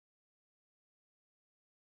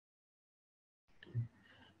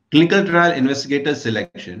Clinical trial investigator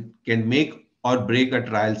selection can make or break a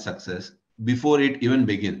trial success before it even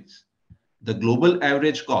begins. The global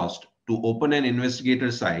average cost to open an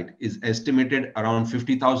investigator site is estimated around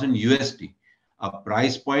 50,000 USD, a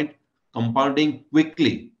price point compounding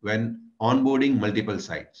quickly when onboarding multiple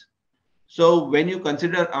sites. So when you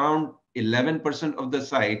consider around 11% of the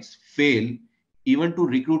sites fail even to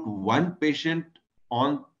recruit one patient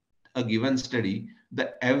on a given study,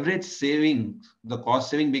 the average savings, the cost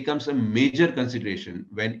saving becomes a major consideration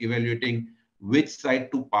when evaluating which site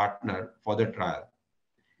to partner for the trial.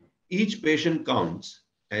 Each patient counts,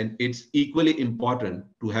 and it's equally important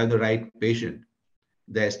to have the right patient.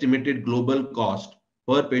 The estimated global cost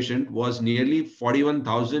per patient was nearly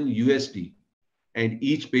 41,000 USD, and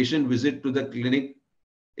each patient visit to the clinic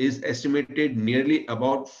is estimated nearly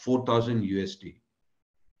about 4,000 USD.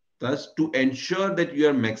 Thus, to ensure that you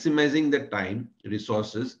are maximizing the time,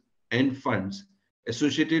 resources, and funds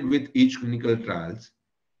associated with each clinical trials,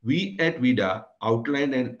 we at VIDA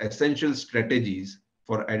outlined an essential strategies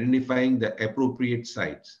for identifying the appropriate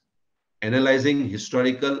sites, analyzing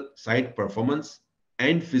historical site performance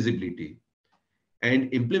and feasibility,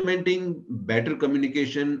 and implementing better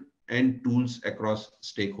communication and tools across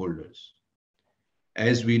stakeholders.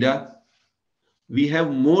 As VIDA, we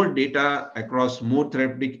have more data across more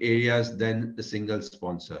therapeutic areas than a single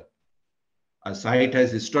sponsor. A site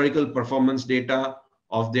has historical performance data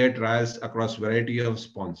of their trials across a variety of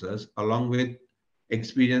sponsors, along with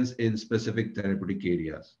experience in specific therapeutic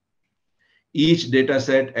areas. Each data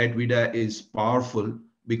set at VIDA is powerful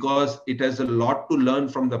because it has a lot to learn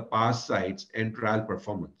from the past sites and trial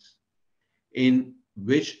performance, in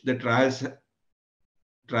which the trials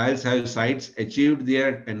have sites achieved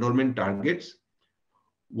their enrollment targets,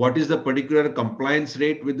 what is the particular compliance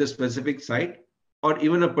rate with the specific site, or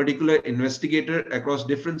even a particular investigator across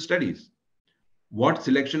different studies. What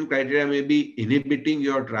selection criteria may be inhibiting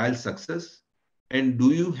your trial success? And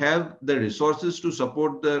do you have the resources to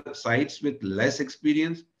support the sites with less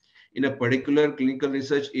experience in a particular clinical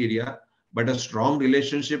research area, but a strong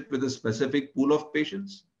relationship with a specific pool of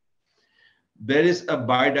patients? There is a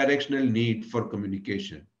bidirectional need for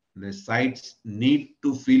communication. The sites need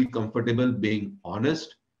to feel comfortable being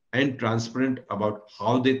honest and transparent about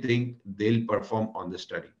how they think they'll perform on the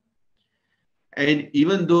study. And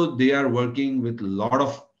even though they are working with a lot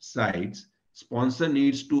of sites, sponsor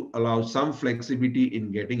needs to allow some flexibility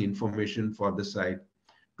in getting information for the site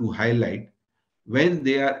to highlight when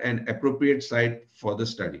they are an appropriate site for the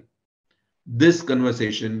study. This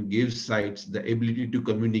conversation gives sites the ability to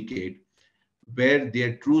communicate where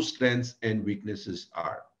their true strengths and weaknesses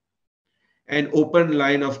are. An open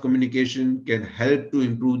line of communication can help to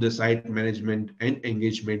improve the site management and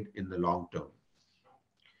engagement in the long term.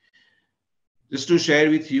 Just to share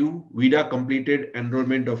with you, VIDA completed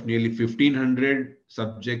enrollment of nearly 1,500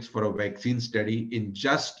 subjects for a vaccine study in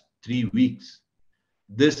just 3 weeks.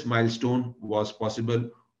 This milestone was possible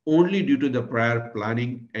only due to the prior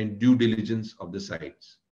planning and due diligence of the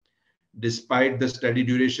sites. Despite the study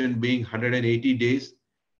duration being 180 days,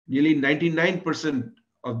 nearly 99%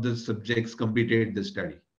 of the subjects completed the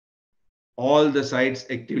study. All the sites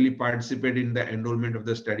actively participated in the enrollment of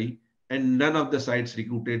the study, and none of the sites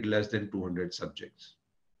recruited less than 200 subjects.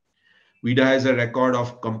 VIDA has a record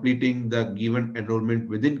of completing the given enrollment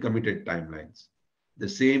within committed timelines. The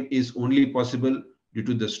same is only possible due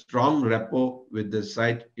to the strong rapport with the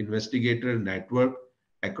site investigator network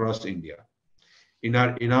across India. In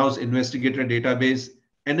our in-house investigator database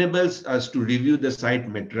enables us to review the site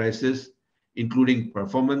matrices, including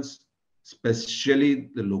performance, especially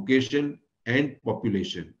the location and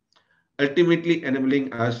population, ultimately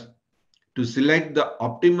enabling us to select the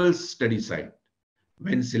optimal study site.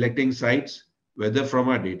 When selecting sites, whether from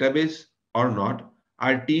our database or not,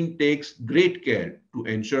 our team takes great care to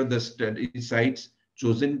ensure the study sites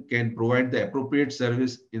chosen can provide the appropriate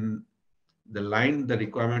service in the line the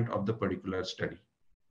requirement of the particular study.